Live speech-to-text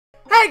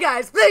Hey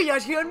guys,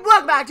 BlueYoshi here, and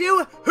welcome back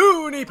to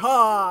Hooney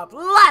Pop!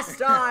 Last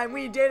time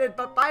we dated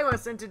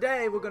Pacifist, and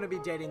today we're gonna be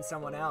dating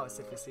someone else,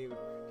 if you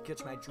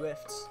catch my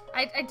drift.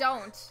 I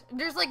don't.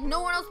 There's like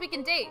no one else we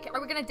can date. Are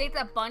we gonna date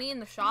that bunny in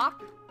the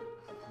shop?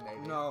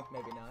 Maybe. No.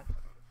 Maybe not.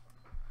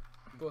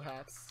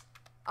 Perhaps.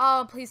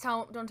 Oh, please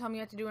don't tell me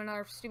you have to do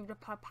another stupid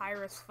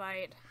papyrus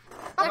fight.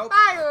 Nope.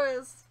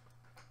 Papyrus!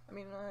 I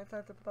mean, I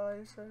thought the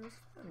papyrus was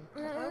fun.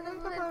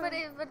 But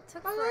it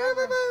took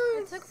forever.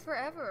 It took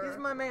forever. He's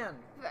my man.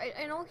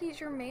 I know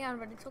he's your man,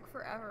 but it took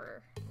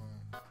forever.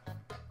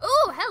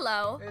 Ooh,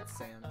 hello. It's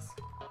Sans.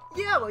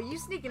 Yeah, well, you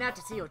sneaking out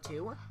to see her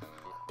too?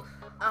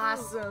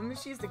 Awesome.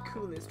 She's the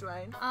coolest,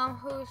 right?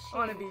 Who is she? I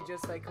want to be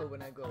just like her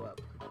when I grow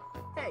up.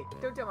 Hey,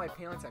 don't tell my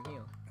parents I'm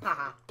here.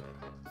 Haha.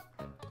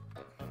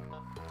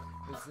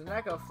 This is an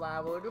echo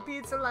flower,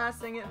 repeats the last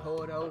thing it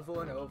heard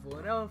over and over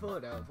and over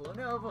and over and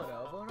over and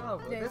over and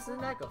over. This is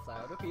an echo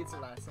flower, repeats the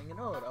last thing it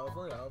heard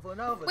over and over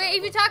and over. Wait,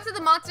 if you talk to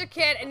the monster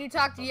kid and you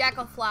talk to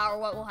Yakko Flower,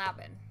 what will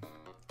happen?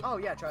 Oh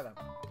yeah, try that.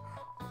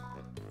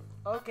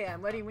 Okay, I'm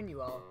ready when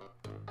you are.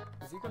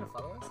 Is he gonna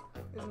follow us?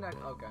 Isn't that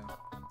okay?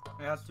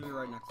 It has to be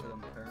right next to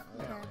them,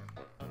 apparently.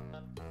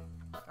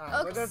 Yeah.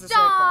 Oak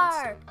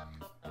Star!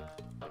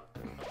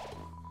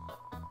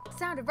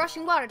 Sound of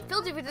rushing water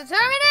filled you with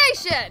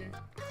determination!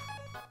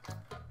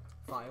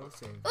 File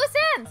saved. Ooh,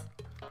 Sans!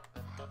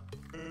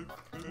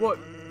 What?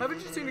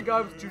 Haven't you seen a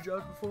guy with 2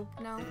 jobs before?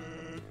 No.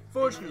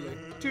 Fortunately,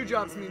 2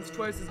 jobs means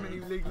twice as many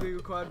legally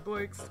required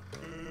breaks.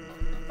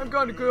 I'm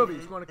going to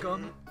Kirby's. Wanna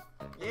come?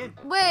 Yeah.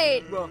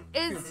 Wait, Well,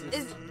 is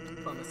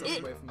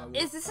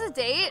this a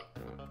date?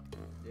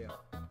 Yeah.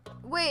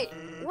 Wait,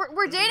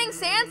 we're dating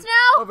Sans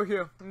now? Over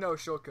here. No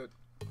shortcut.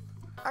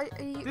 Are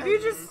you? Did you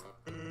just...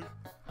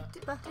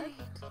 Date.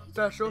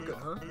 That shortcut,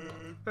 huh?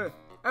 Hey,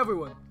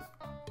 everyone.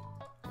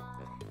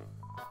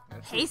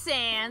 Hey,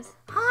 Sans.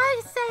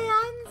 Hi,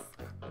 Sans.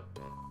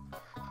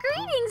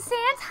 Greetings,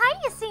 Sans.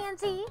 Hiya,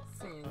 Sansy.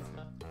 Sans.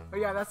 Oh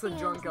yeah, that's the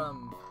drunk,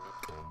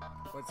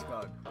 what's it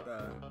called?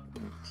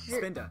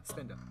 Spinda.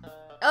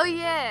 Oh,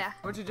 yeah.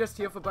 Weren't you just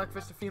here for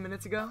breakfast a few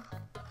minutes ago?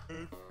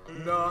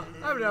 No,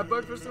 I haven't had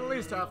breakfast in at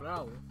least half an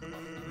hour.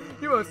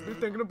 You must be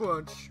thinking of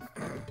brunch.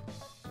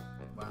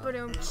 Wow.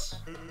 Ba-dum.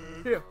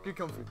 Here, get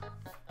comfy.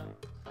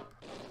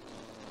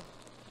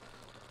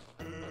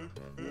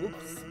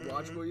 Whoops,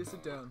 watch where you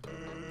sit down.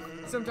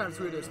 Sometimes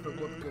weirdos put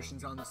whoop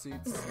cushions on the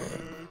seats.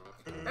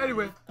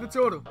 Anyway, let's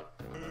order.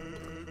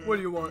 What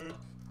do you want?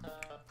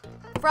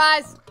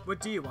 Fries. What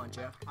do you want,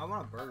 Jeff? I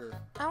want a burger.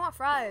 I want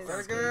fries.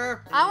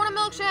 Burger! I want a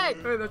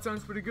milkshake. Hey, that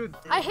sounds pretty good.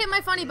 I hit my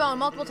funny bone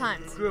multiple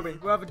times. Ruby,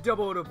 we'll have a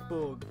double order of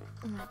Bug.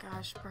 Oh my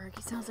gosh, Berg,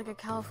 he sounds like a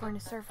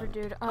California surfer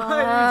dude.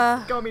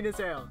 He's coming as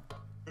hell.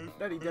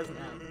 That he doesn't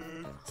have.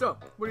 So,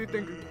 what do you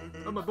think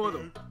of my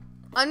brother?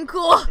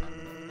 Uncool.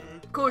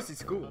 Of course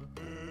he's cool.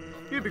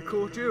 He'd be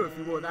cool too if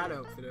you wore that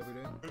outfit every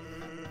day.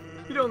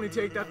 He'd only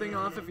take that thing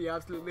off if he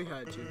absolutely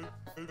had to.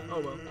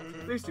 Oh well,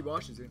 at least he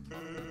washes it.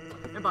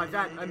 And by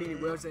that, I mean he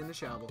wears it in the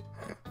shower.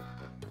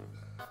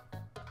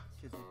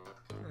 Excuse me.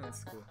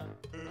 That's cool.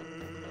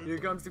 Here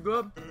comes the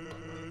grub.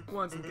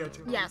 Want some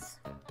ketchup? Yes.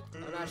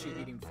 I'm actually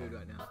eating food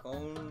right now.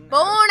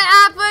 Bon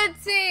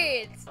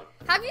appetit.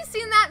 Have you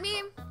seen that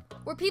meme?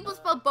 Where people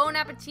spell bon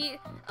appetit?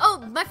 Oh,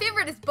 my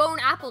favorite is bone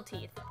apple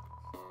teeth.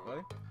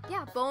 What?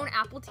 Yeah, bone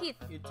apple teeth.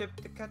 You tip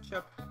the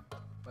ketchup.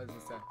 What does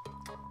it say?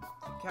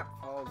 The cap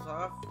falls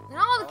off. And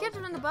all the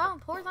ketchup in the bone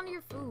pours onto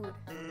your food.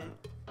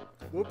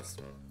 Whoops.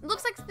 It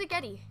looks like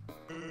spaghetti.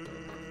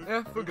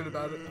 Yeah, forget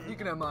about it. You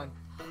can have mine.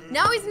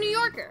 Now he's a New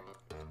Yorker.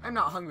 I'm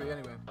not hungry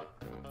anyway.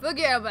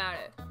 Forget about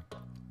it.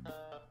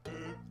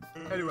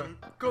 Anyway,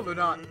 cool or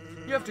not,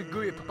 you have to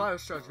agree with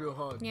Papyrus tries real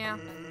hard. Yeah.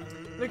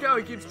 Look how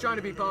he keeps trying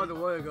to be part of the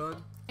Warrior Guard.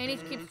 And he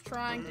keeps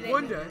trying to.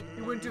 One day,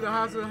 he went to the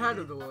house of the head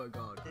of the Warrior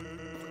Guard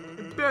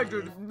and begged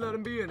her to let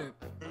him be in it.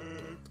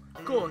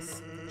 Of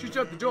course, she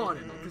shut the door on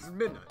him because it's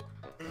midnight.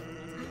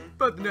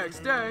 But the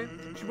next day,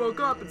 she woke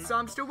up and saw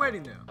him still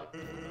waiting there.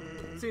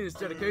 Seeing his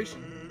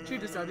dedication, she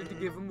decided to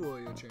give him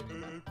warrior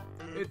training.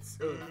 It's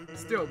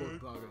still work in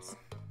progress.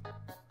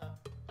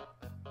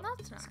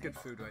 That's nice. It's good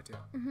food right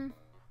there. Mm-hmm.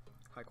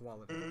 High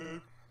quality.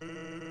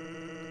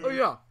 Oh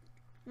yeah,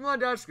 I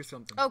wanted to ask you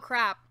something. Oh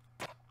crap.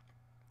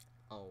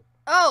 Oh.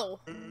 Oh.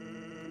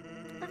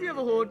 Have you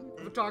ever heard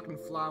of a talking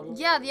flower?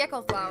 Yeah, the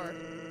echo flower.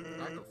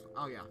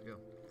 Oh yeah.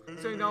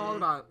 So you know all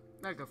about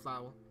echo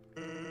flower.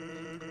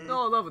 They're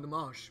all over the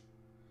marsh.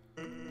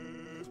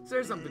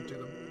 Say something to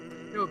them.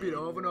 You'll repeat it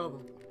over and over.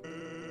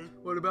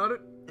 What about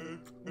it?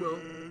 Well,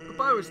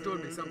 Papyrus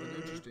told me something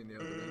interesting the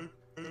other day.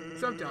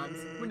 Sometimes,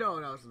 when no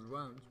one else is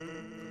around,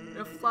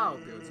 a flower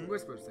appears and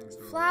whispers things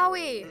to them.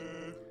 Flowey.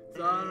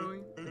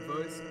 Flowery,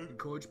 advice,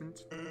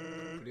 encouragement,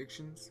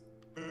 predictions.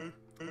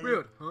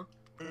 Weird, huh?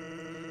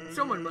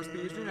 Someone must be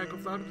using an echo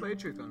flower to play a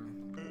trick on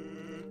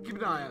her. Keep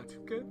an eye out,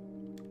 okay?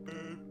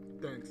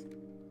 Thanks.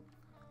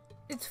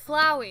 It's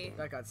Flowey.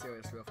 That got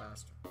serious real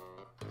fast.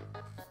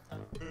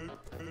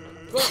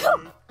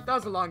 Well, that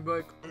was a long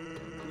break.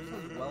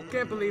 Well,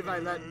 Can't believe I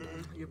let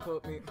you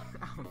put me.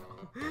 I don't know.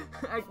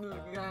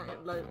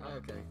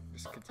 Okay,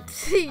 just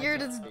continue. You're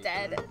just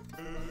dead.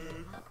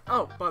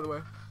 Oh, by the way,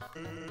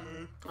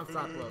 I'm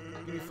flat broke.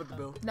 Can you foot the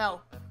bill?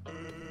 No.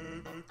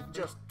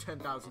 Just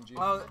 10,000 G.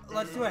 Well,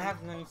 let's see what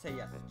happens when you say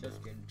yes.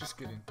 Just kidding. Just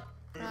kidding.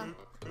 No.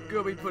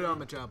 Go be put on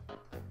the job.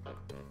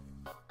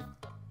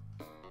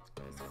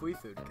 It's free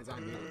food because I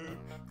need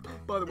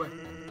it. By the way,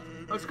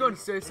 I was going to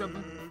say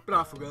something, but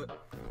I forgot.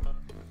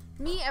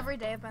 Me every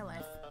day of my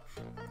life.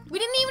 We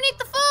didn't even eat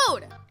the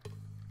food.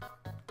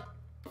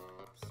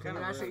 Can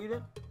we actually eat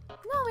it?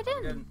 No, we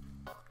didn't.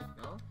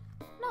 No.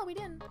 No, we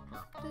didn't.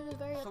 This is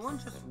very. Someone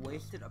just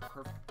wasted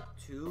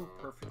two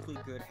perfectly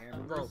good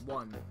hamburgers. Well,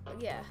 one.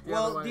 Yeah.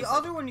 Well, the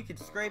other one you could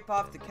scrape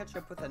off the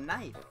ketchup with a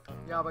knife.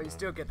 Yeah, but you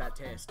still get that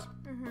taste.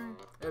 Mhm.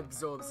 It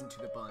absorbs into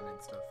the bun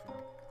and stuff. You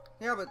know?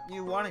 Yeah, but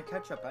you wanted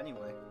ketchup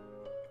anyway.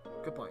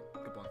 Good point.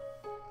 Good point.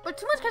 But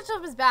too much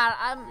ketchup is bad.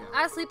 I'm Yeah.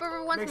 at a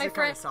sleepover once. Makes My it kinda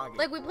friend, soggy.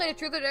 like, we played a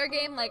truth or dare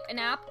game, like an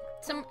app.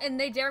 And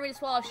they dared me to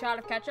swallow a shot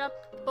of ketchup,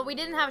 but we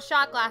didn't have a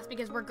shot glass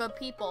because we're good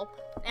people.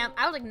 And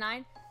I was like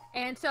 9,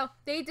 and so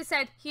they just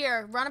said,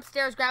 "Here, run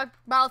upstairs, grab a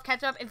bottle of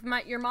ketchup. If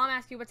your mom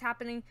asks you what's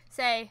happening,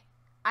 say,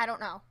 I don't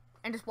know,"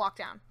 and just walk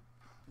down.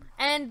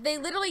 And they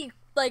literally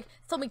like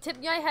told me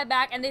tip my head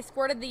back, and they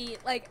squirted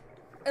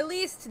at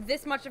least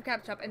this much of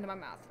ketchup into my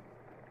mouth.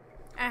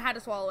 And I had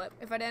to swallow it.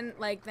 If I didn't,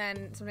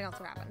 then something else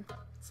would happen.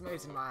 It's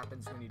amazing what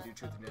happens when you do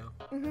truth or dare.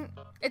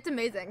 It's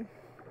amazing.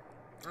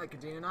 Alright,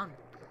 continuing on.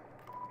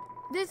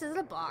 This is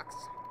a box.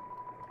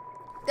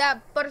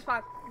 That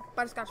butterscotch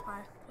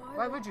pie.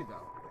 Why would you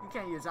though? You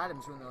can't use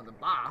items when they're in the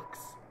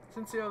box.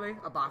 Sincerely,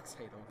 a box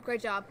hater. Great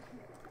job.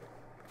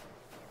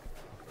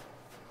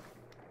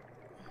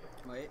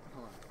 Wait,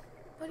 hold on.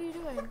 What are you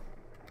doing?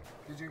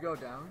 Did you go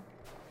down?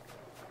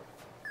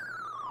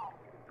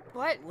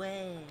 What?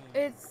 Wait.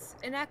 It's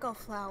an echo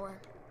flower.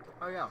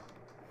 Oh yeah.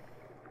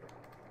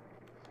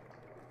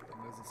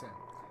 What does it say?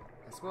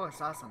 I swore I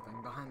saw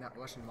something behind that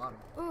Russian water.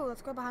 Ooh,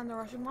 let's go behind the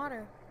rushing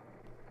water.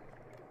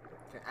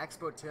 Okay,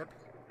 export tip.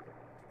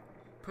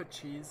 Put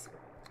cheese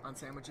on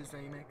sandwiches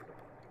that you make.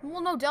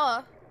 Well, no,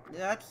 duh. Yeah,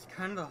 that's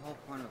kind of the whole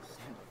point of a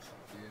sandwich.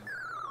 Yeah.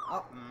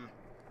 Oh,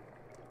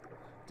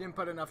 Didn't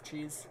put enough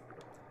cheese.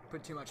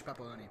 Put too much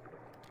pepperoni.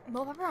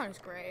 Well, pepperoni's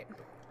great.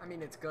 I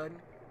mean, it's good,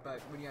 but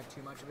when you have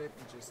too much of it, it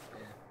just,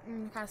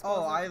 Kind of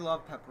Oh, I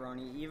love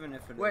pepperoni, even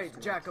if it is. Wait,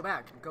 too Jack, much. go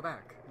back. Go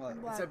back. What?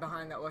 What? It said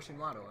behind that Russian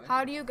water, right?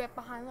 How do you get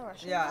behind the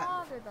rushing Yeah.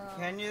 water, though?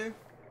 Can you?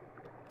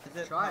 Is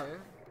it? Try it.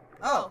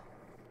 Oh.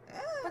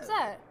 What's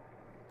that?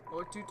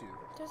 Or tutu.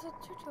 There's a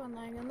tutu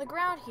lying on the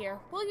ground here.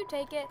 Will you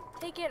take it?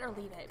 Take it or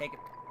leave it? Take it.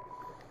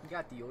 You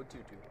got the old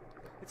tutu.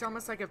 It's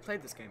almost like I've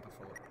played this game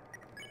before.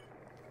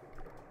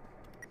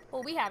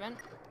 Well, we haven't.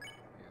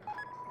 Yeah.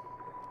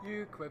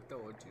 You equip the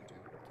old tutu.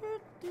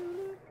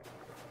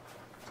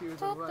 To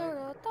the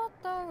right.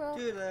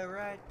 To the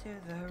right, to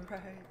the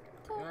right.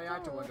 Yeah, I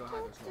have to wonder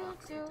how those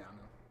rocks get down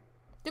though.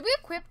 Did we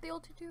equip the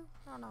old tutu?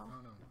 I don't know. I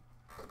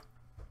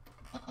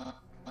don't know.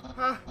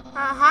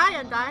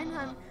 Hi, Undyne.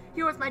 I'm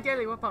here with my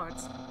daily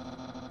reports.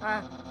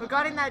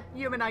 Regarding that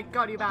human I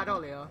got you about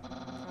earlier.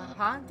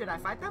 Huh? Did I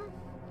fight them?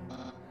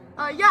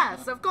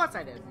 Yes, of course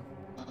I did.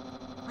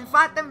 I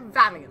fought them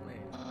valiantly.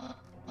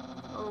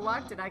 Oh,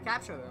 what? Did I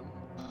capture them?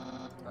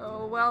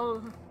 Oh,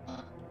 well,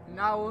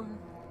 no.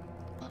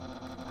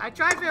 I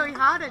tried very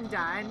hard,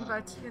 Undyne,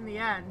 but in the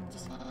end,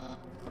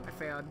 I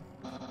failed.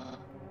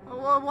 Oh,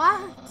 well,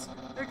 what?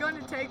 You're going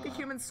to take the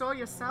human soul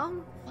yourself?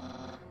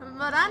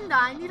 But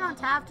Undyne, you don't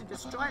have to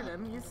destroy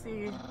them. You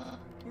see,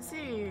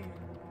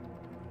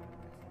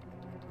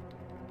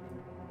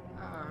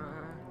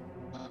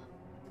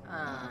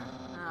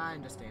 I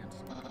understand.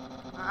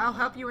 I'll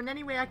help you in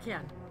any way I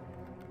can.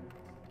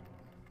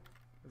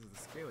 This is the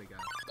scaly guy.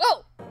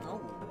 Oh!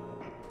 Oh.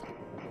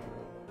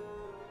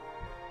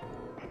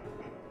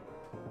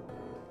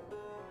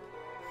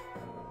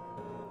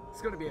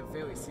 It's going to be a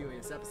very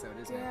serious episode,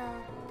 isn't it? Yeah.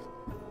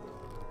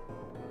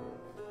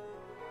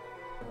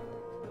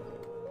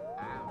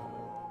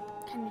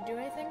 Ow. Can you do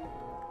anything?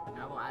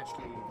 Now we're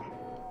actually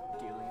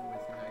dealing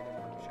with an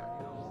item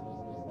shiny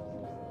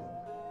hole.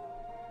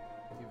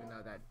 Even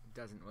though that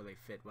doesn't really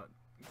fit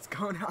what's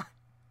going on.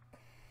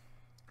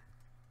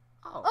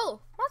 Oh. Oh,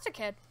 Monster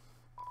Kid.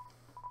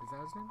 Is that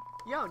his name?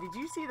 Yo, did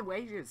you see the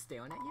way he was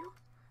staring at you?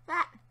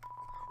 That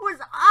was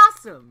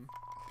awesome!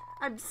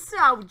 I'm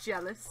so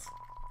jealous.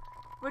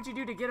 What'd you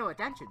do to get her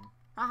attention?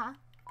 Uh-huh.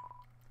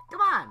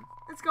 Come on,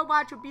 let's go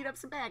watch her beat up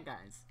some bad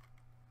guys.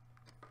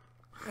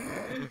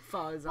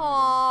 Falls on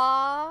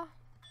Aww.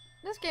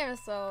 This game is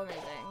so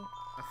amazing.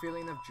 a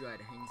feeling of dread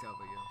hangs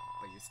over you,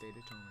 but you stay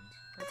determined.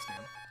 That's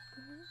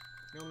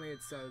new. Normally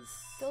it says...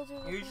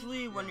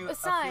 Usually when you A a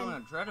sign. feeling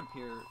of dread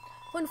appears.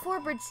 When 4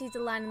 bird seeds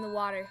align in the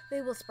water,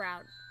 they will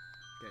sprout.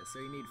 Okay, so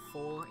you need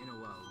 4 in a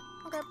row.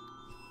 Okay.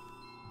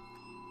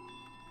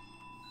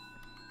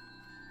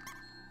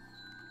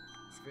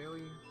 It's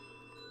very...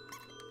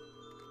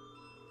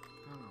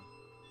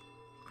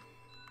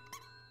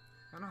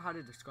 I don't know how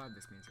to describe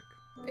this music.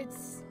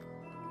 It's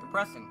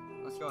Depressing.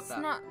 Let's go with It's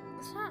that. not.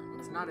 It's not.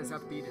 It's not as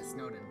upbeat as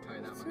Snowden, tell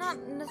you that It's much. not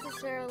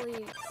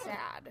necessarily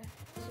sad.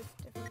 It's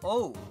just different.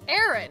 Oh.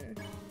 Aaron.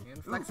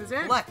 And flexes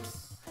in.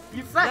 Flex.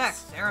 You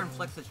flex. Aaron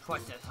flexes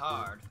twice as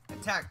hard.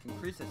 Attack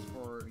increases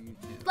for you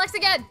too. Flex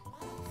again.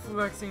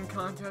 Flexing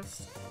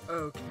contest.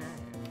 Okay.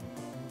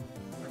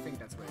 I think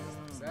that's what it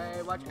is.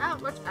 Say, watch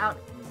out, watch out.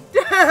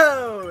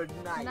 Dude,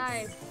 nice.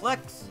 Nice.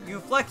 Flex. You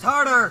flex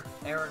harder.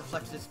 Aaron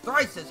flexes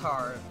thrice as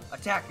hard.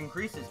 Attack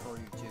increases for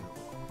you too.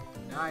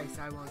 Nice,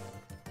 I won't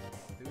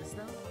lose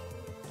though.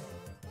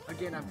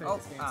 Again, I played Oh,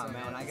 this game. so man, know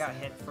I what got to say.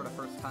 hit for the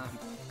first time.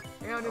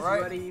 Aaron is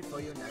Alright. ready for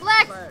your next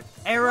Flex.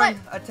 Aaron,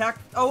 attack.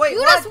 Oh wait, You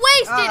what? just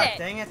wasted it.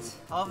 Dang it!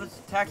 All of his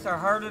attacks are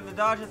harder to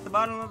dodge at the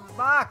bottom of the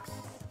box.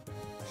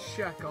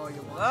 Check all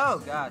you want. Oh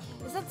gosh.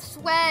 Is that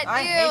sweat?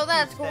 I hate Ew,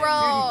 that's these things.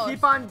 gross. Dude, you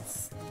keep on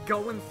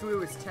going through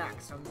his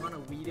text. I want to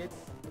weed it.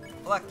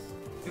 Flex.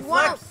 You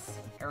Wow. flex.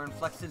 Aaron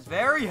flexes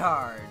very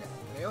hard.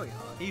 Really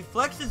hard. He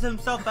flexes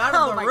himself out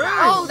Oh of the my room.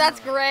 gosh. Oh, that's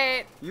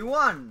great. You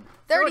won.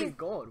 30 30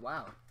 gold,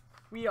 wow.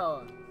 We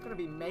are gonna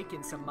be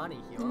making some money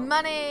here.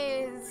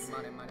 monies.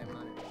 Money, money,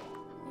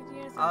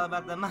 money. All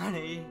about the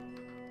money.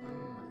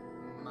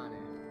 Money.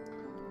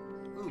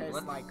 Ooh, Tastes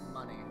what's like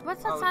money.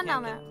 What's Oh, that we sign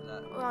down can't there?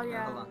 get to that. Well, Here,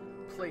 yeah. hold on.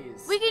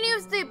 Please. We can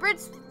use the bridge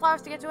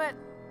flowers to get to it.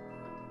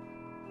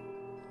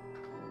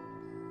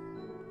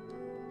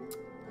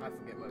 I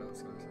forget what I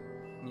was gonna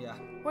say. Yeah.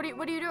 What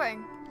are you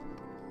doing?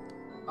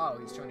 Oh,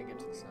 he's trying to get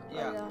to the sun.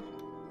 Yeah.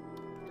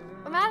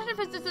 Imagine if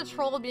it's just a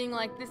troll being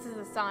like, "This is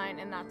a sign,"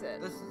 and that's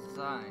it. This is a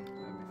sign. That'd be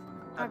fun.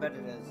 I bet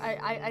it is.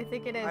 I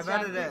think it is. I bet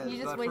Jack. it is. You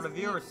just But waste, for the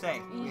viewers'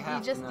 sake, we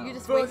have to know. you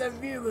just For waste. the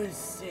viewers'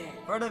 sake.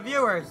 For the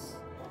viewers.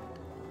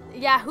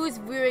 Yeah, who's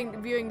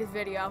viewing this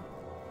video?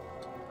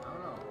 I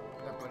don't know.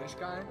 That British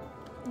guy?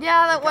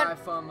 Yeah, that The guy one.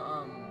 from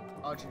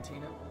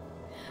Argentina.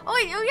 Oh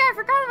wait, oh yeah, I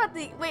forgot about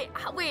the.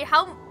 Wait,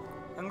 how?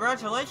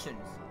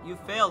 Congratulations. You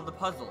failed the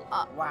puzzle.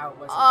 Wow,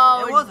 was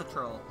Oh, it was a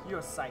troll.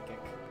 You're psychic.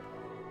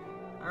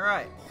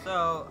 Alright,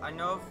 so I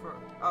know for.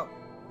 Oh.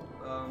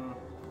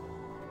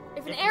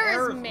 If an If an error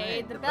error is is made,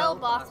 made, the the bell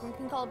bell box box-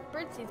 can call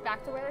bridge seats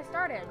back to where they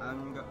started. I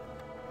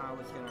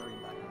was gonna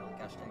read that now.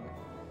 Gosh dang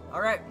it.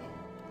 Alright.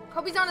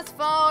 Kobe's on his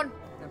phone.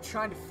 I'm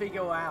trying to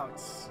figure out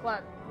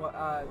What? what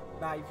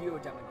my viewer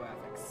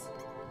demographics.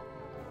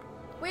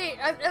 Wait,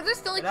 are there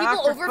still like Get people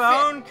off your over?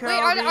 phone, Wait,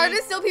 are Kobe.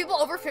 there still people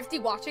over 50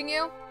 watching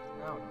you?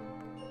 I don't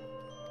know.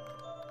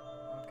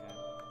 Okay.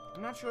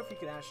 I'm not sure if you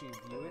can actually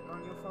view it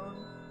on your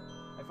phone.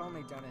 I've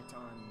only done it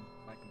on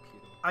my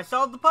computer. I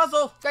solved the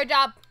puzzle! Great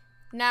job.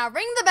 Now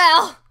ring the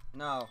bell.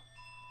 No.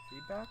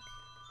 Feedback?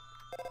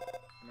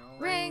 No.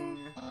 Ring.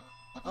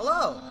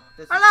 Hello!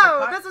 This is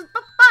Hello, Papi- this is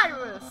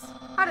Papyrus.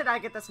 How did I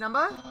get this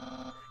number?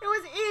 It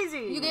was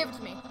easy. You gave it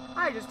to me.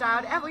 I just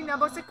dialed every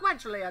number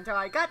sequentially until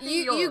I got to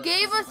You yours.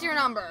 gave us your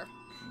number.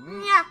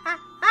 Yeah, ha,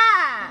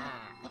 ha.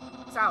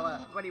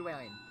 So, what are you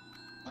wearing?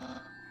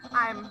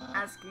 I'm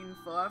asking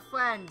for a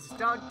friend.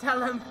 Don't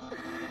tell him.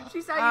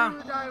 She said you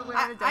are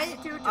wearing a dusty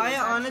tutu. I is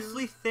that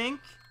honestly think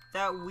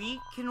that we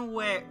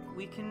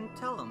can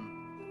tell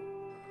him.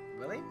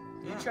 true? Really?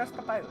 Yeah. You trust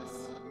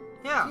Papyrus?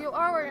 Yeah. You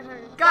are wearing her.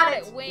 Got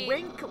it. Wink.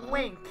 Wink,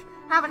 wink.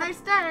 Have a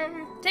nice day.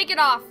 Take it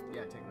off.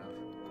 Yeah, take it off.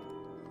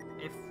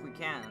 If we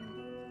can.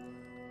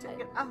 Take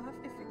it off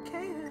if you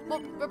can.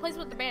 Well, replace it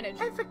with the bandage.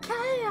 If you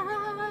can.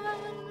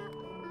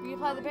 You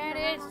apply the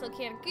bandage, still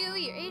can't goo.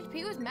 Your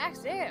HP was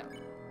maxed out.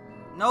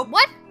 Nope.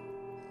 What?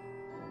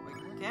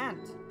 We can't.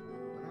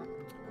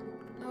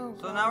 Oh.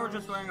 So now we're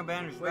just wearing a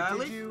bandage. Wait, but at did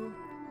least you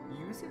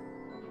use it?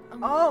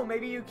 Oh,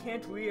 maybe you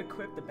can't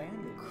re-equip the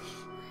bandage.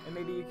 And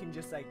maybe you can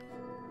just, like,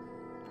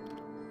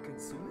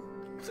 consume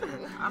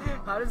it?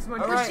 How does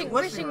one Alright, Wishing,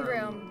 what's wishing your-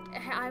 broom.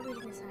 I'm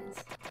reading the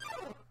signs.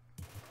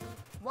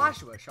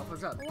 Washua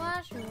shuffles up.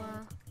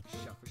 Washua.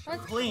 Shuffle, Let's shuffle.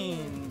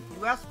 Clean.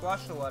 You ask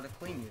Washua to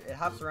clean you. It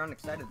hops around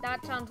excitedly.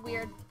 That sounds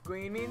weird.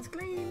 Green means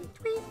clean.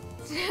 Tweet.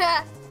 Watch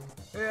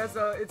It has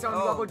its own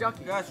Oh, rubble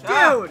ducky. gosh, Dude!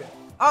 ah.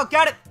 Oh,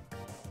 got it!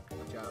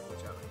 Watch out,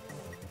 watch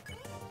out.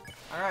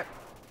 Alright,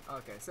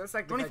 Okay, so it's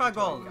like the 25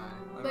 gold. vegetarian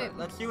guy. Alright, Wait.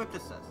 let's see what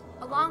this says.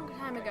 A long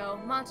time ago,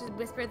 monsters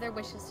whispered their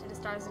wishes to the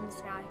stars in the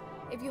sky.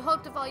 If you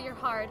hoped with all your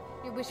heart,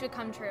 your wish would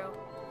come true.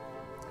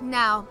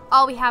 Now,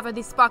 all we have are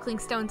these sparkling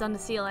stones on the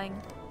ceiling.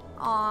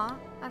 Aw,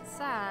 that's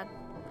sad.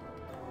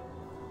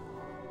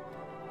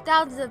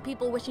 Thousands of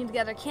people wishing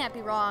together can't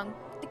be wrong.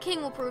 The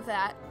king will prove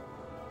that.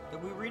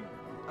 Did we read?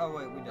 Oh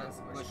wait, we did.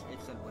 That's wish. It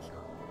said wish.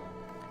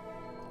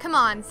 Come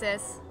on,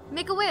 sis.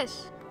 Make a wish.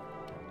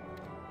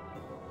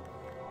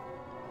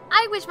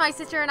 I wish my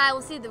sister and I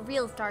will see the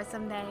real stars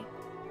someday.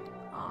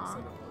 So Aw.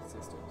 they're both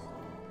sisters.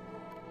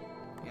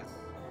 Yes.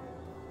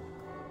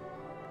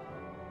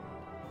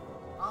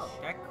 Oh.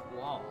 Check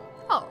wall.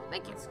 Oh,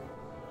 thank you. That's cool.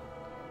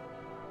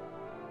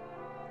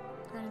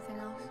 Is there anything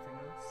else? Anything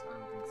else? I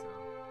don't think so.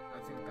 I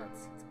think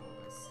that's its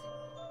purpose.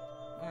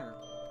 There.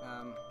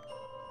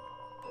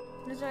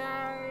 Is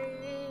there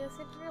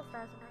see the real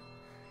stars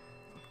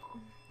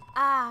someday?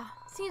 Ah,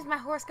 seems my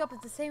horoscope is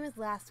the same as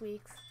last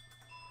week's.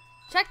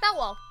 Check that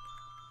wall.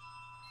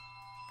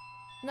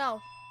 No.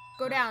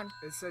 Go down.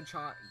 It said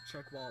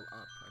check wall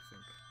up, I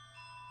think.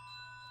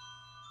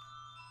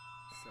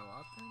 So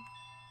up then?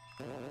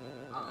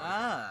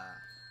 Ah.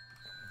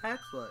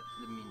 That's what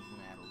it means,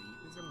 Natalie.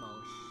 There's a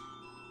mouse.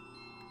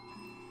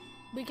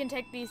 We can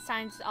take these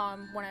signs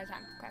one at a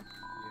time. Okay.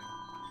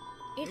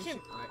 Yeah.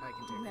 Ancient. I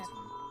can take this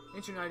one.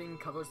 Ancient writing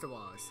covers the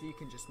walls, so you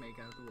can just make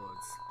out the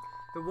words.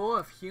 The war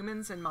of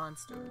humans and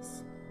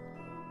monsters.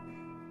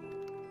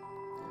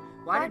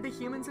 Why did the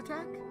humans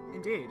attack?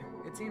 Indeed,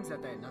 it seems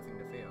that they had nothing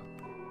to fear.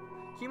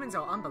 Humans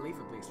are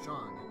unbelievably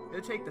strong.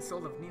 They'll take the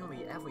soul of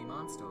nearly every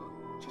monster,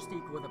 just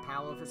equal the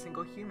power of a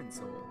single human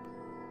soul.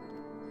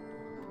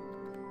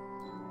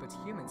 But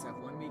humans have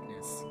one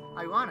weakness.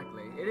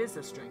 Ironically, it is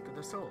the strength of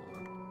the soul.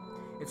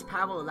 Its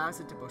power allows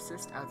it to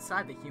persist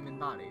outside the human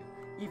body,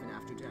 even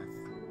after death.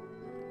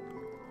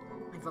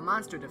 If a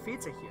monster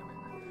defeats a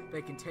human,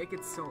 they can take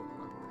its soul.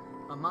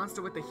 A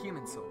monster with a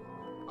human soul,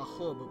 a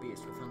horrible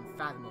beast with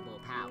unfathomable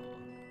power.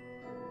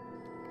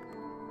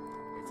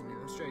 It's an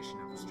illustration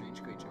of a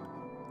strange creature.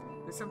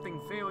 There's something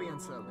very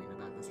unsettling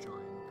about this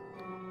drawing.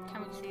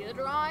 Can we see the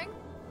drawing?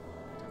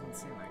 Doesn't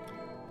seem like it.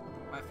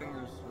 My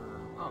fingers are...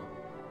 Oh.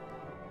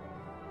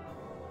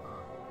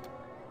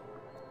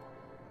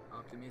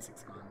 Oh, the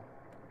music's gone.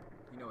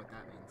 You know what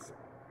that means.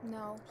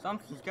 No.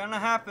 Something's gonna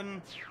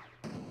happen.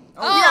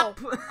 Oh!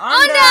 Yep!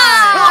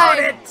 Got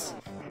it!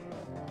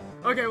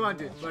 Okay, one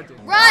dude.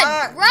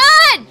 Run!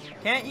 Run!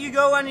 Can't you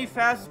go any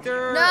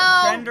faster?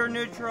 No. Gender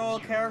neutral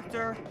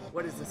character?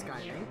 What does this guy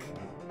think?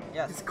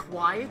 Yes. He's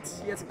quiet,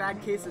 he has a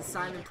bad case of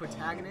silent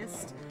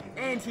protagonist,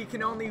 and he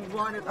can only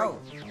run at like... Oh.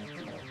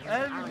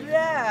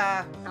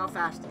 Yeah. How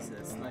fast is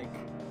this? Like,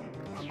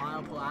 a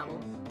mile per hour?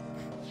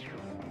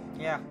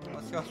 Yeah,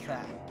 let's go with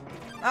that.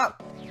 Oh!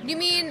 You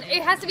mean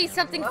it has to be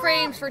something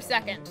frames per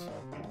second?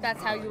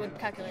 That's how you would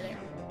calculate it.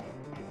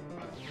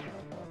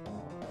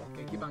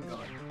 Okay, keep on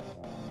going.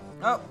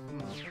 Oh!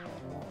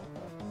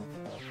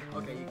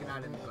 Okay, you can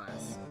add in the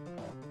glass.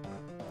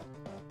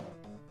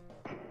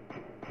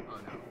 Oh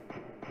no.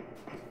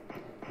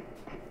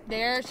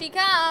 There she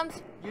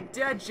comes. You're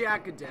dead,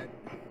 Jack, you're dead.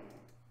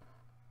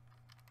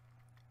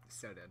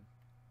 So dead.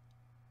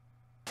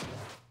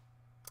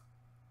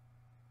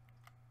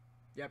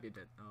 Yep, you're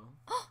dead.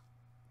 Oh.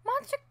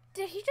 Monster,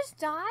 did he just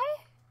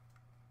die?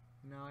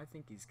 No, I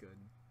think he's good.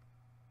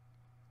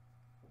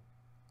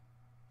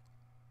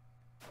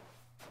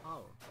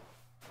 Oh.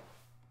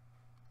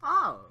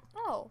 Oh!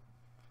 Oh.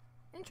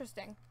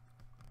 Interesting.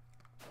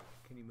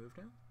 Can you move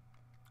now?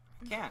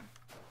 We can.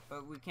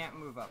 But we can't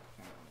move up,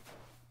 apparently.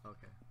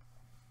 Okay.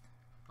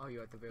 Oh,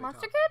 you're at the very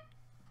Monster top. Kid?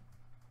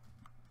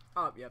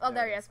 Oh, yep. Oh,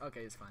 there he is.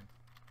 Okay, it's fine.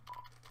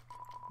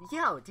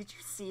 Yo, did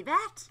you see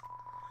that?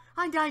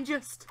 Undyne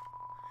just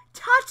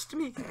touched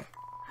me.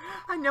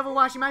 I'm never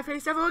washing my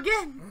face ever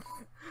again.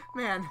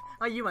 Man,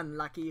 are you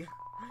unlucky?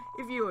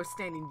 If you were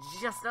standing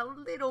just a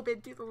little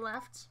bit to the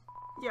left.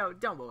 Yo,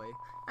 don't worry.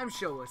 I'm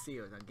sure we'll see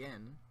you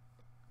again.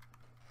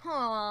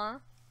 Huh.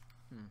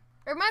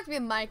 It reminds me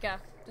of Micah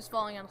just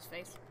falling on his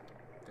face.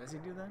 Does he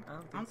do that?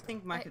 I don't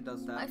think Micah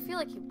does that. I feel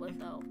like he would,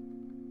 though.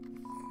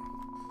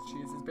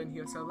 Cheese has been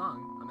here so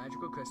long, a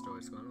magical crystal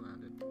has gone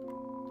around it.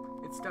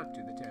 It's stuck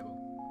to the table.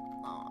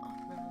 Aw.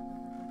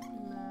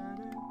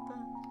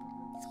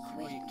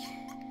 Squeak.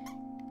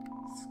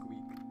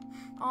 Squeak.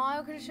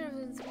 Aw, I should have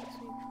been squeak.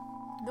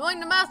 Knowing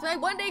the mouse may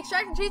one day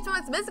extract cheese from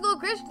its mystical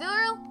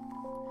crystal.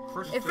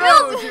 It Fills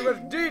fills you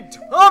with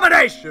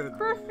determination!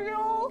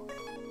 crystal.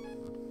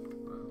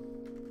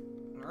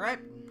 Alright.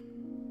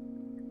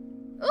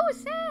 Ooh,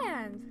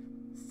 sand.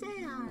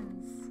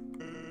 Sands.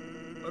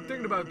 I'm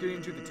thinking about getting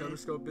into the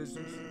telescope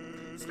business.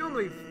 It's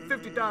normally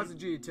 50,000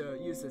 G to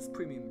use this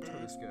premium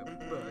telescope,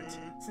 but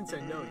since I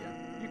know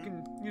you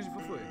can use it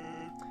for free.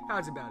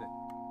 How's about it?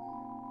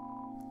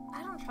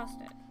 I don't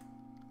trust it.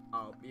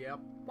 Oh, yep.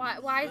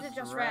 Why is it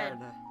just red?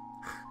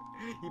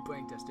 He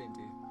pranked us, didn't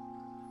he?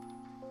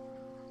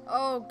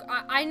 Oh,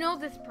 I know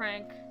this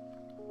prank.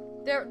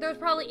 There's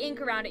probably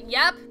ink around it.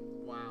 Yep.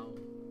 Wow.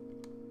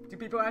 Do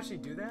people actually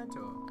do that,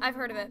 or? I've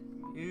heard of it.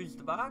 Use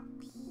the box.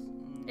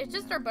 It's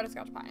just our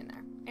butterscotch pie in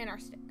there. And our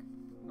stick.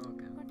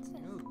 Okay. What's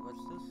this? Ooh,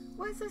 what's this?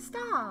 Where's the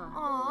star?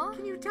 Aw.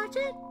 Can you touch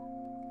it?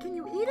 Can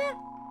you eat it?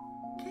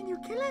 Can you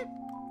kill it?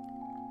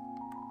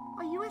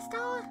 Are you a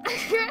star?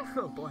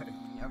 Oh boy.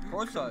 Yeah, of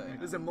course I am.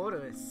 There's a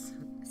motorist.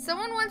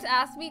 Someone once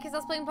asked me, because I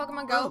was playing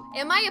Pokemon Go,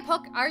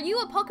 are you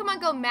a Pokemon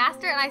Go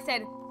master? And I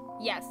said,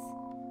 yes.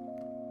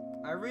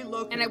 I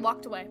relocated. And I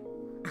walked away.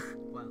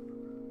 Well.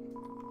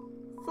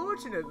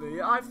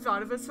 Fortunately, I've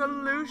thought of a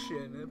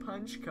solution.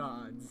 Punch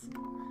cards.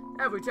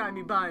 Every time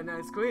you buy an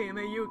ice cream,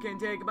 you can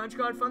take a punch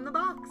card from the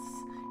box.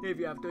 If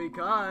you have 3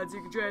 cards,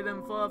 you can trade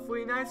them for a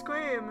free ice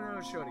cream.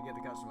 It'll sure to get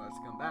the customers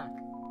to come back.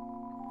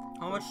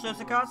 How much does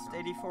it cost?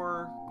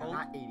 84 No, gold?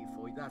 not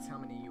 84. That's how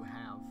many you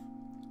have.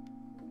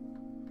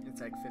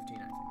 It's like 15, I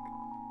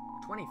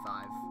think.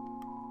 25.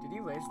 Did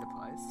you raise the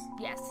price?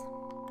 Yes.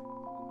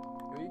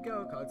 Here you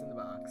go, cards in the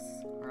box.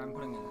 Or I'm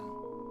putting it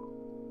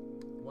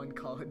in. 1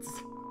 cards.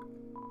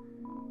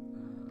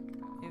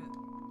 Give it.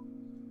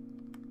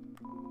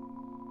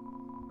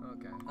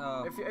 Okay.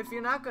 If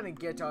you're not gonna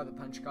get all the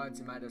punch cards,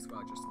 you might as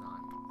well just not.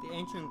 The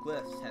ancient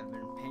glyphs have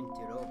been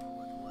painted over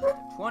with a list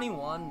of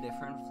 21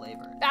 different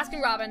flavors.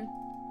 Baskin Robin.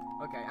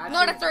 Okay, actually,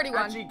 Not a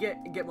 31. Actually,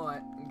 get more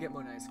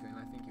ice cream.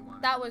 I think you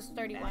want. That was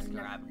 31. Baskin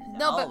No, Robbins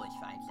no, but always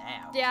finds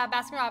out. yeah,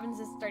 Baskin Robbins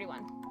is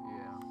 31.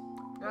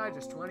 Yeah.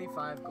 Just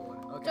 25 gold.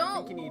 Okay, I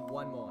Don't- think you need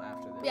one more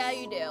after this. Yeah,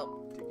 you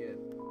do. To get.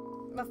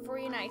 A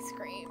free ice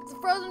cream. It's a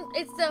frozen.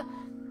 It's a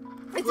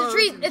Frozen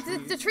treat. It's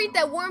treat. a treat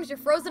that warms your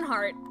frozen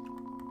heart.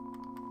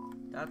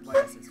 That's why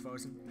this is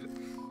frozen.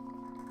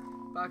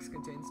 Box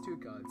contains 2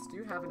 cards. Do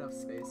you have enough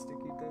space to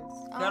keep this?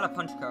 Got a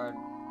punch card. I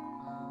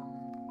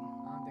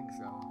don't think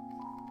so.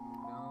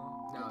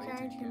 No. No, You're you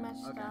carrying take too care. much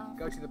Okay, stuff.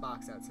 go to the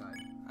box outside.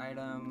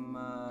 Item,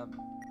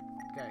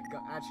 Okay, go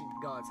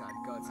outside.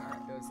 Go outside.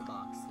 There's the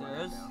box. There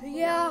is?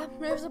 Yeah,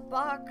 there's a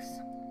box.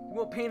 You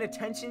won't paying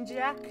attention,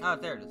 Jack? Oh,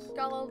 there it is.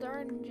 Got a little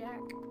dirt in Jack.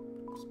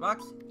 This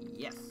box?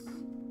 Yes.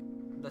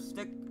 The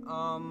stick,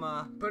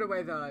 Put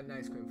away the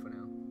ice cream for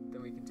now.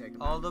 Then we can take it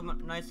all back.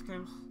 the ice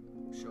creams?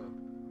 Sure.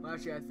 Well,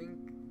 actually, I think...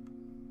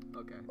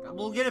 Okay. That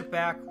We'll get it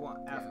back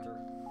after.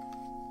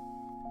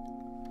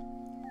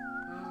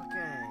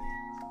 Okay.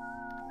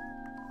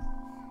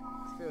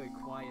 It's a very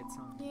quiet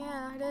song.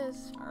 Yeah, it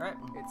is. Alright.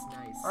 It's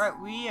nice. Alright,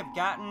 we have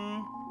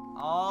gotten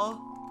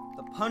all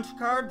the punch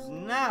cards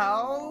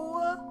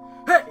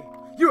now. Hey!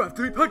 You have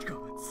 3 punch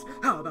cards!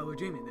 How about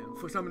redeeming them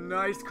for some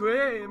ice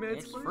cream?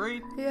 It's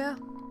free. Yeah.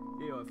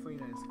 You have free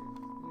ice cream.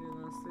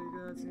 You lost 3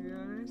 cards, you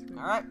got ice cream.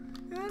 Alright.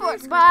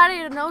 But I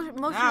had no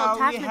emotional Now we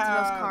attachment to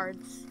have- those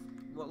cards.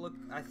 Well, look,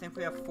 I think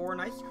we have 4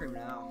 ice cream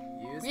now.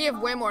 Use We have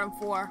way more than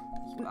 4.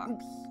 This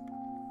box.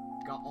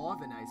 got all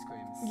the ice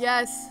creams.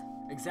 Yes.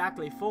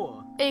 Exactly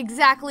 4.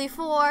 Exactly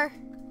 4.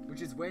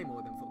 Which is way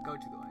more than 4. Go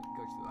to the right.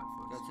 Go to the right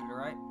Go first. to the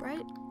right.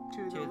 Right? To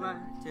To the the right.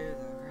 right. To the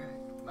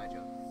right. My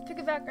joke. Took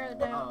it back right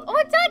down. Oh, Oh,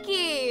 a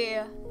ducky!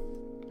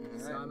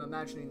 So Alright. I'm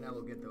imagining that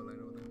we'll get there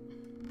later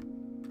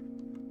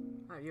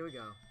then. Alright, here we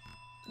go.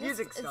 Is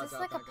Music this starts out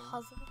like a back in.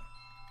 puzzle?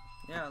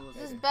 Yeah, let's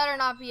This see. better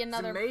not be It's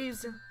another.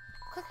 amazing.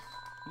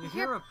 You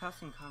hear a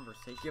passing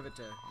conversation. Give it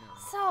to... No.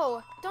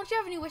 So, don't you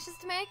have any wishes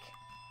to make?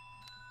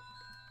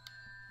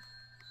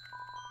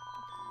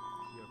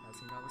 You're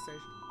passing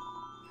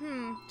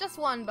conversation. Just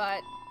one,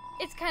 but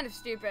it's kind of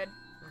stupid.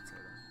 Don't say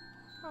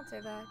that. Don't say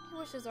that. Your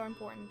wishes are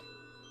important.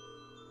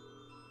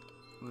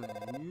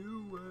 When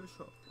you wish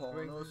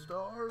upon a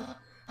star.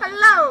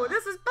 Hello,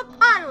 this is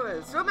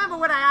Papyrus. Remember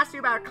when I asked you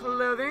about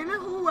clothing?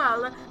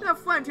 Well, the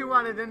friend who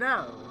wanted to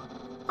know.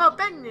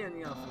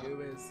 Opinion of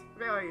you is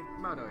very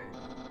motivating.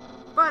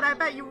 But I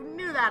bet you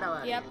knew that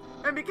already. Yep.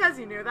 And because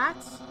you knew that,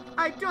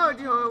 I told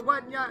you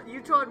what you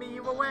told me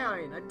you were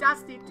wearing, a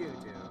dusty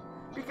tutu.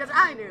 Because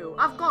I knew,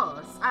 of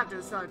course,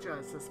 after such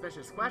a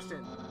suspicious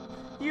question,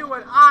 you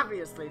would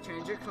obviously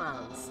change your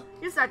clothes.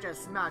 You're such a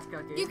smart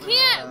cookie. You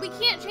can't! We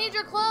can't change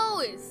our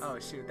clothes! Oh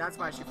shoot, that's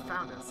why she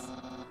found us.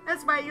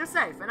 This way you're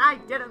safe, and I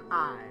didn't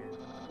lie.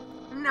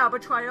 No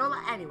betrayal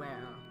anywhere.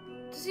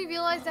 Does he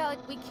realize that,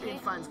 like, we Being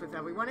can't... friends with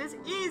everyone is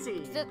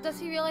easy. Does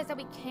he realize that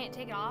we can't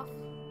take it off?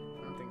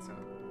 I don't think so.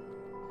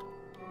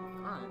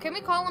 Alright. Can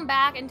we call him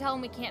back and tell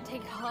him we can't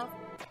take it off?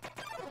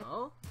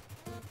 Oh?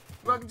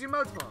 Welcome to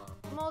Motemall.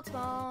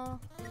 Multiple.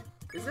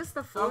 Is this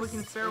the first Oh, we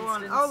can spare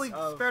one. instance Oh, we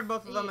of spared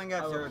both of them and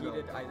got a 0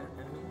 repeated gold. item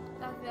enemy?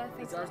 I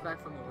think It's so. ours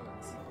back from the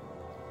ruins.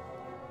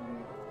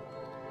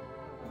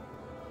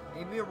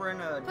 Maybe we're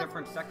in a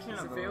different section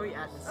It's a of the very room.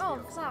 Oh,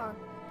 atmospheric. flower.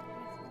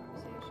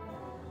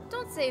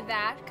 Don't say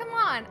that. Come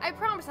on. I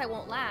promise I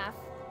won't laugh.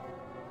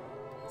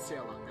 See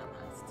how long that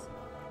lasts.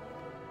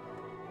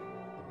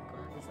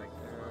 Ground is like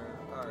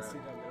Alright. see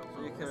that little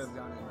So you could have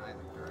gone in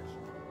either direction.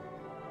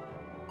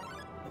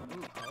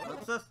 Ooh,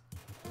 what's this?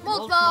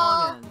 Multiple.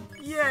 Gold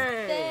Yay!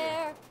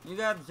 There. You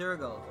got 0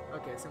 gold.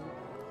 Okay, so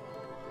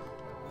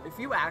if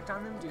you act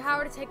on them, do you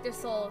Power to take their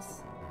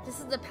souls. This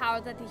is the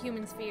power that the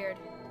humans feared.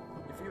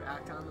 if you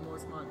act on them,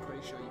 Motemall, I'm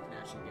pretty sure you can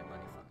actually get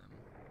money from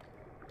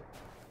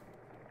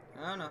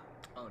them. I don't know.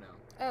 Oh no.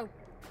 Oh,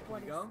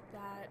 what you is go?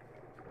 that?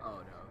 Oh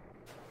no.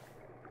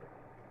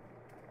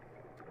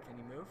 Can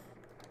you move?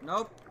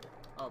 Nope.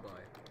 Oh boy.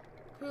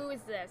 Who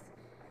is this?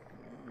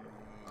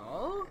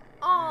 Oh?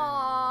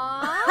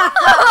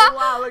 Aww.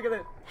 Wow, look at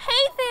it.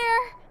 Hey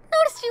there.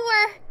 Noticed you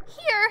were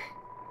here.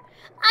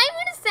 I'm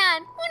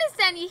Una-san.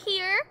 Una-san, you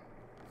here?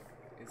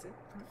 Is it?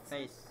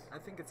 Face. I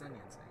think it's onion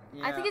saying.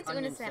 Yeah, I think it's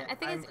onion Una-san. sa- I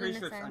think I'm it's pretty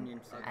sure it's Una-san.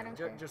 onion sa- I don't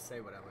Ju- care. Just say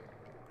whatever.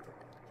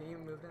 Can you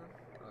move down?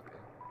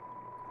 Okay.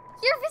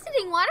 You're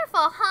visiting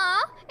Waterfall,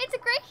 huh? It's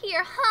great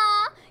here,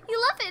 huh? You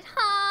love it,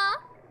 huh?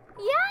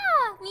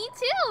 Yeah, me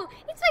too.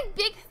 It's my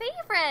big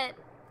favorite.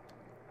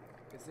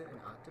 Is it an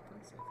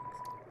octopus? I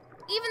think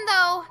so. Even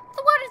though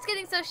the water's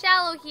getting so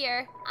shallow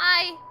here,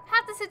 I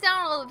have to sit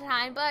down all the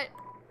time, but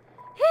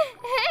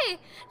hey,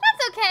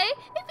 that's okay.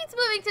 It beats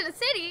moving to the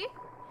city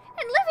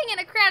and living in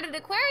a crowded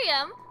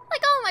aquarium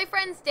like all my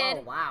friends did.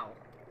 Oh wow.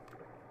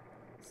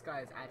 This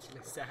guy is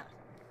actually sad.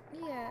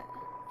 Yeah.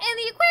 And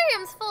the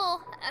aquarium's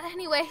full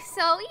anyway,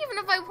 so even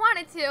if I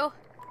wanted to.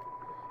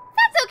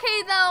 That's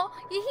okay though,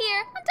 you hear?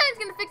 I'm time's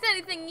gonna fix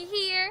anything, you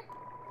hear?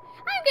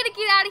 I'm gonna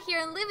get out of here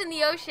and live in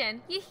the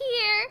ocean. You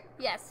hear?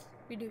 Yes,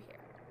 we do hear.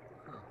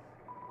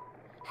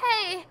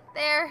 Hey,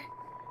 there.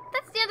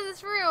 That's the end of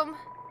this room.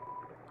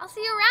 I'll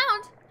see you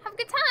around. Have a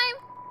good time.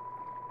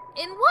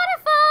 In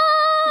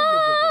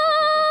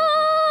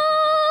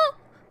Waterfall!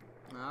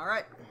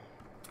 Alright.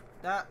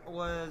 That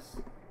was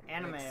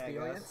anime, I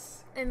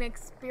guess. An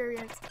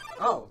experience.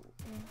 Oh.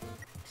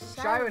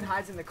 Shiren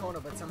hides in the corner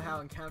but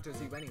somehow encounters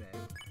you anyway.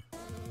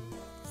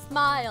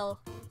 Smile.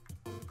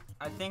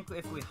 I think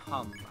if we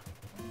hum.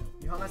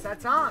 You hum us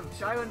that song.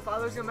 Shiren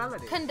follows your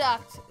melody.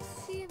 Conduct.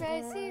 See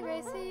me, see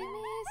me, see me,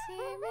 see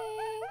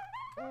me.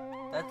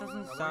 That doesn't I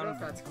wonder sound. if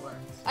that's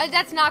correct.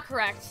 That's not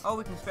correct. Oh,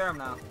 we can spare him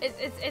now.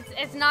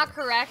 It's not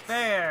correct.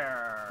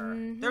 Fair.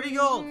 30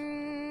 gold.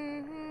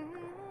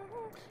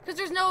 Because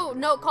there's no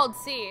note called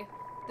C.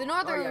 The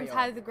northern rooms yeah.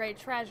 has the great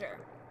treasure.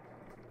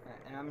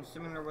 And I'm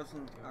assuming there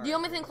wasn't. The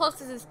only thing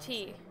closest is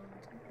T.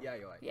 Yeah,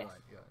 you're right. Yes.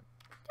 You're right.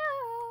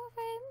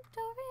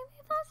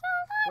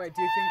 Wait,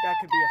 do you think that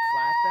could be a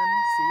flat then?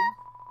 C?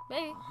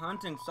 Maybe. A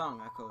hunting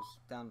song echoes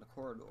down the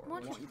corridor.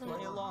 Won't Won't you you play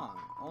play along?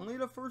 Only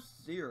the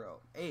first 0.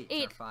 8 are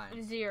 8,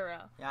 fine. 0.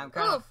 Yeah, I'm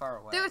kind Ooh, of far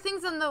away. there are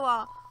things on the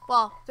wall.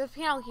 Well, there's a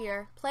piano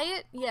here. Play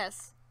it?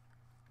 Yes.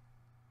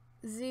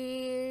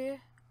 Z,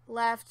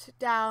 left,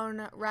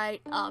 down,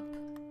 right, up.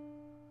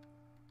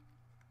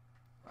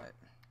 Right.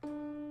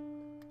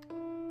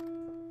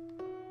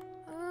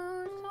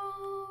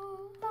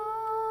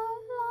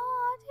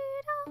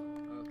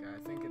 Okay,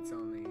 I think it's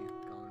only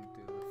going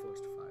through the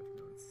first 5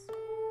 notes.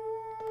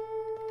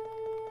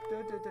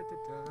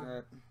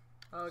 Alright.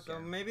 Okay. So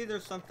maybe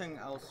there's something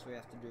else we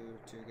have to do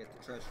to get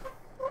the treasure.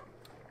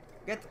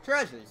 Get the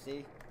treasure,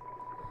 see?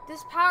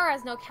 This power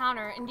has no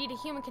counter. Indeed, a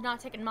human cannot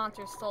take a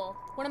monster's soul.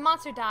 When a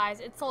monster dies,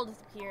 its soul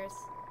disappears.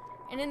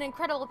 And an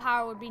incredible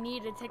power would be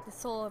needed to take the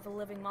soul of a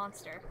living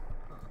monster.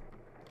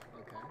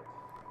 Okay.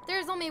 There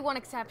is only one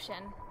exception.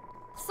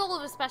 The soul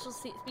of a special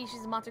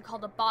species of monster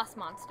called a boss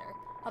monster.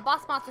 A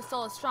boss monster's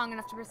soul is strong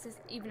enough to persist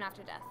even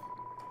after death.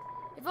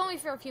 If only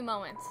for a few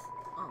moments.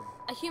 Oh.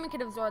 A human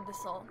could absorb the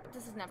soul, but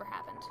this has never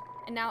happened.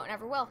 And now it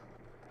never will.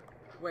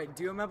 Wait,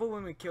 do you remember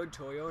when we killed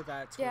Toyo?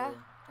 That's Yeah,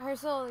 her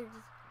soul is...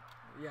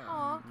 Yeah.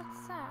 Aw,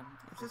 that's sad.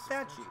 It's a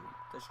statue.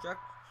 The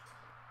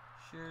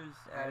structures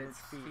at its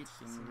feet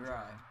seem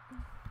dry.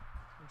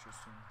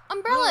 Interesting.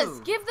 Umbrellas!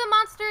 Ooh. Give the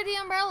monster the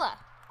umbrella!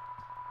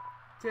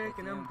 Take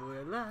an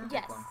umbrella.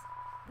 Yes. one.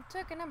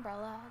 Took an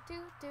umbrella. Do,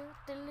 do,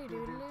 do, do,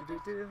 do,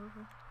 do, do.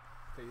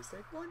 Please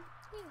take one.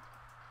 Yeah.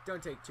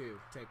 Don't take 2.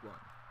 Take 1.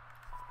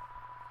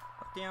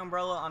 Put the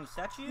umbrella on the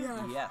statue?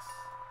 Yes. Yes.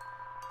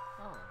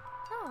 Oh.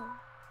 Oh.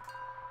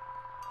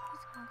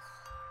 These guys.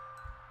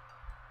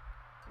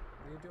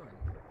 What are you doing?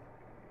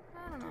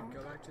 I don't know. Dude,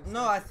 go back to the No,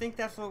 statue. I think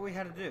that's what we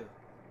had to do.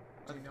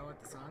 Do you know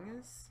what the song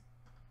is?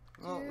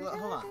 Well,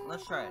 hold on.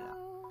 Let's try it out.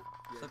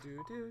 Yeah. So-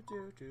 Do do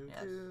do do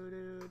Yes. do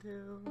do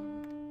do.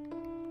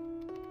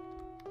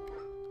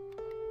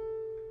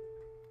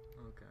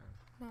 Okay.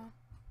 No.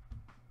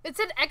 It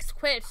said X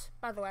quit,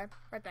 by the way,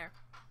 right there.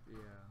 Yeah.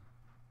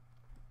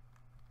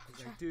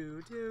 It's like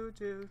do do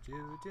do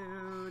do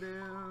do do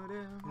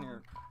do.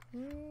 Here.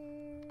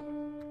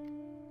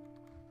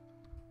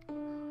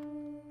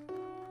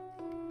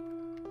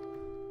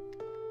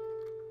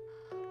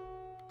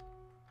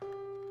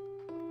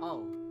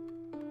 Oh.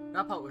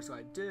 That part was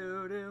right.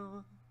 Do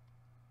do.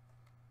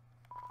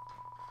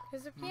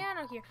 There's a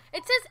piano here.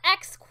 It says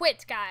X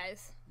quit,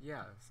 guys.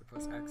 Yeah,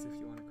 suppose X if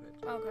you want to quit.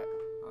 Okay.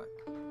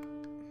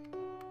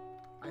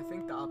 I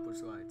think the up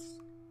was right.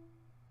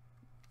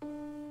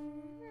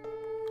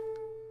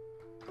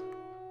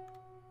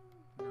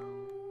 No.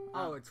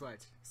 Oh, it's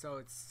right. So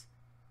it's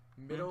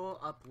middle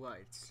up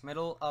right.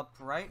 Middle, up,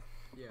 right.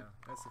 Yeah,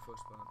 that's the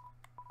first part.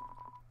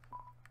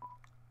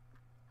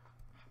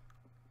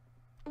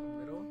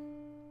 Middle,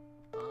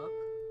 up.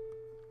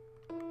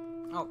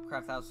 Oh,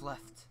 crap, that was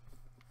left.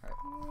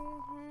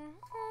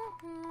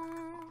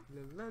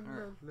 La, la, la,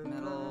 Alright, la,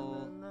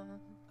 middle. la, la,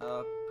 la.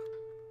 Up,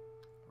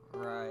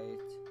 right,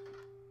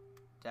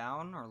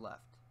 down, or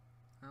left?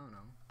 I don't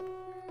know.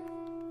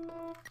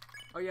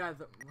 Oh yeah,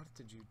 what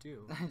did you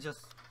do?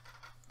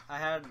 I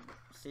had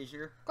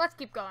seizure. Let's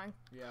keep going.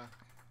 Yeah.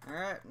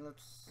 Alright,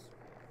 let's...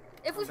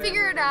 If we Okay.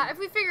 figure it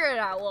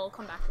out, we'll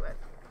come back to it.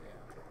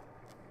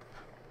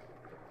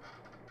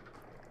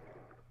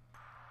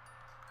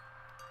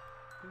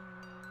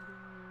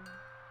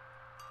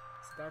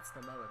 So that's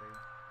the melody.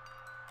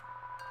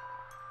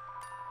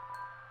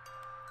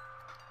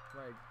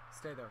 Right,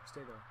 stay there,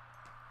 stay there.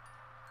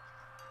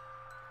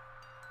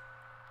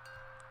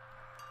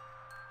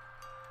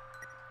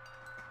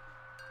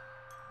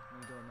 I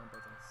need to remember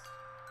this.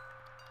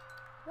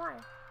 Why?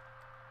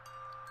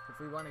 If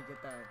we want to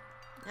get that,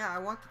 Yeah, I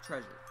want the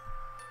treasure.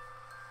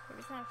 Maybe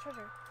it's not a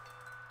treasure.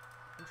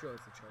 I'm sure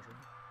it's the treasure.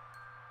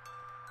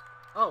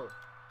 Oh!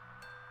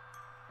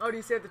 Oh, do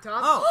you see at the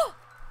top? Oh!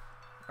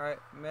 Alright,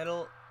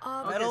 middle,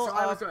 Up, Okay, middle, so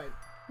I was up. right.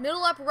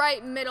 middle, up,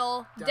 right,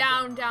 middle, Down,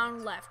 down, down.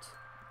 down, left.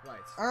 Right.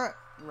 Alright,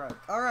 right,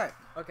 alright.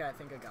 Okay, I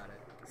think I got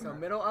it. So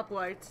middle up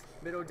right,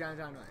 middle down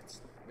down right.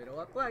 Middle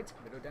up right,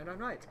 middle down down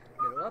right,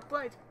 middle up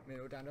right,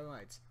 middle down down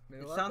right,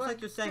 middle It up sounds right,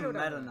 like you're saying middle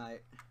down Meta right.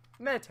 Knight.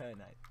 Meta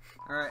Knight.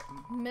 Alright.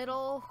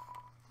 Middle.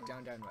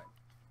 Down down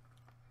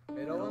right.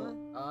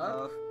 Middle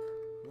up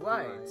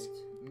right,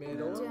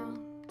 middle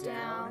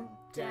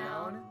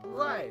down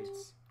right.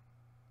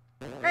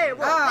 Hey,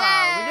 what?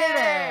 Ah, we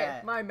did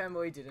it! My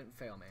memory didn't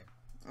fail me.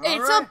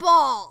 It's a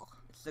ball.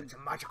 It's a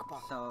magical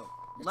ball. So,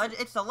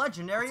 it's a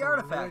legendary It's a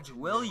artifact. legendary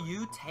Will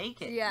you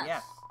take it?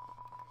 Yes.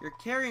 You're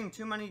carrying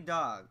too many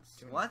dogs.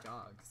 Too many What?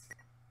 dogs.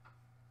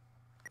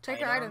 Check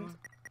your Item. items.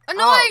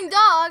 Annoying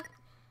dog.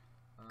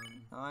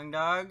 Annoying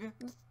dog.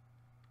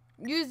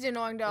 Use the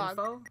annoying dog.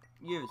 Info?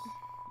 Use.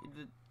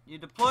 You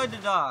deployed the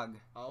dog.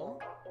 Oh?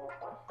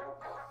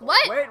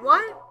 What? Wait,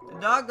 what? The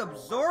dog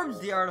absorbs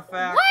the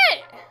artifact.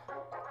 What?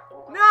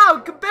 No,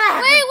 come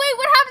back! Wait,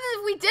 what happens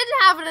if we didn't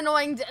have an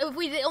annoying?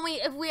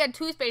 If we had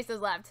 2 spaces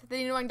left,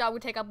 the annoying dog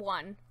would take up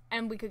 1,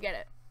 and we could get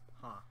it.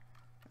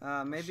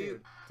 Huh. Maybe.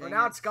 Shoot. Well, dang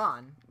now it. it's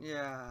gone.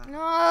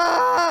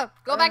 Yeah.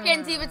 Go back in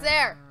and see if it's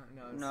there.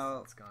 No,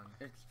 No. it's gone.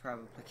 It's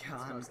probably It's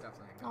gone. most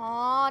definitely gone.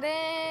 Aw,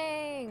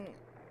 dang.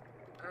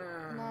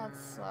 That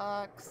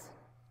sucks.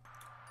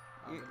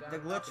 The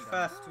Glitch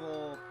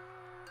Festival.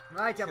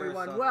 Right, Sure,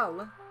 everyone. so-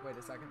 Well, wait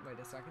a second.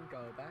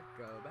 Go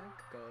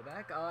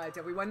back. Alright,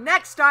 everyone.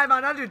 Next time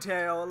on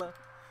Undertale,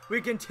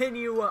 we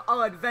continue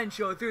our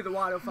adventure through the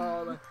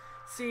waterfall,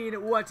 seeing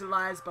what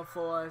lies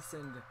before us,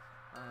 and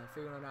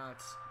figuring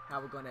out how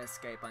we're going to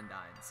escape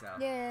undying. So,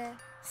 Yeah.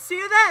 see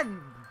you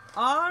then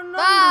On Undertale.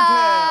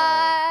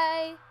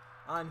 Bye.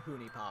 on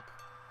Hoonie Pop.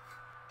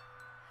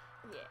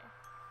 Yeah.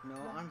 No,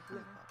 on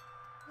Hoonie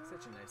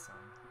Such a nice song.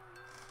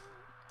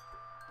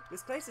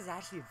 This place is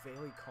actually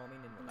very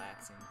calming and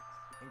relaxing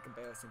in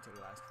comparison to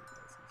the last few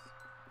places.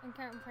 In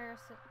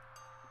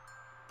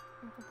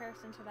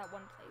comparison to that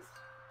one place.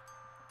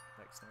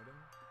 Like Snowden.